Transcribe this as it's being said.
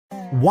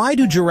Why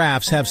do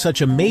giraffes have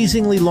such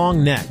amazingly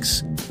long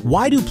necks?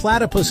 Why do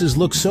platypuses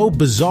look so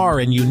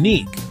bizarre and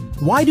unique?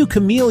 Why do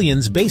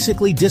chameleons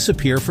basically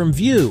disappear from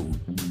view?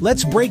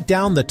 Let's break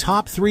down the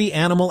top 3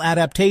 animal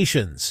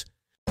adaptations.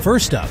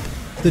 First up,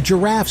 the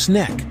giraffe's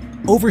neck,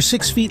 over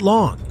 6 feet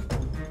long.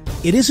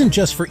 It isn't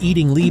just for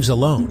eating leaves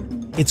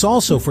alone. It's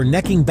also for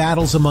necking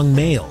battles among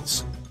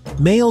males.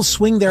 Males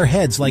swing their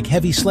heads like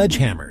heavy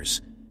sledgehammers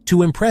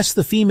to impress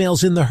the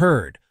females in the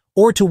herd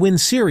or to win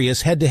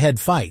serious head-to-head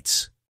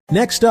fights.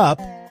 Next up,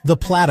 the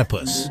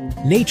platypus,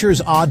 nature's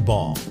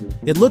oddball.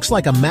 It looks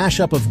like a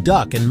mashup of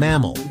duck and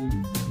mammal,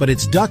 but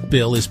its duck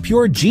bill is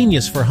pure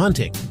genius for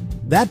hunting.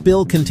 That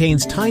bill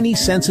contains tiny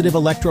sensitive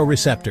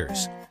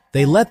electroreceptors.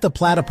 They let the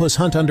platypus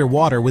hunt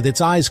underwater with its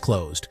eyes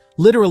closed,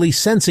 literally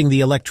sensing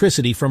the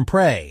electricity from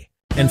prey.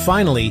 And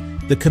finally,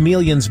 the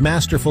chameleon's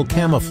masterful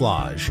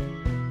camouflage.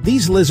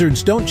 These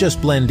lizards don't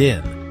just blend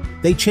in.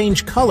 They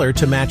change color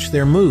to match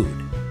their mood.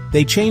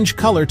 They change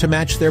color to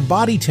match their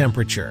body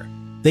temperature.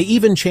 They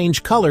even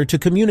change color to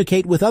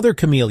communicate with other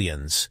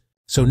chameleons.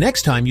 So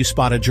next time you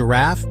spot a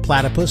giraffe,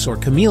 platypus, or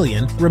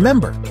chameleon,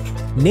 remember,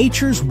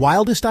 nature's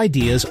wildest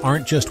ideas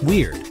aren't just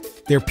weird.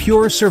 They're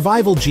pure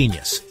survival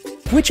genius.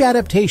 Which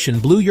adaptation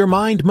blew your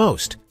mind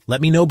most?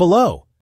 Let me know below.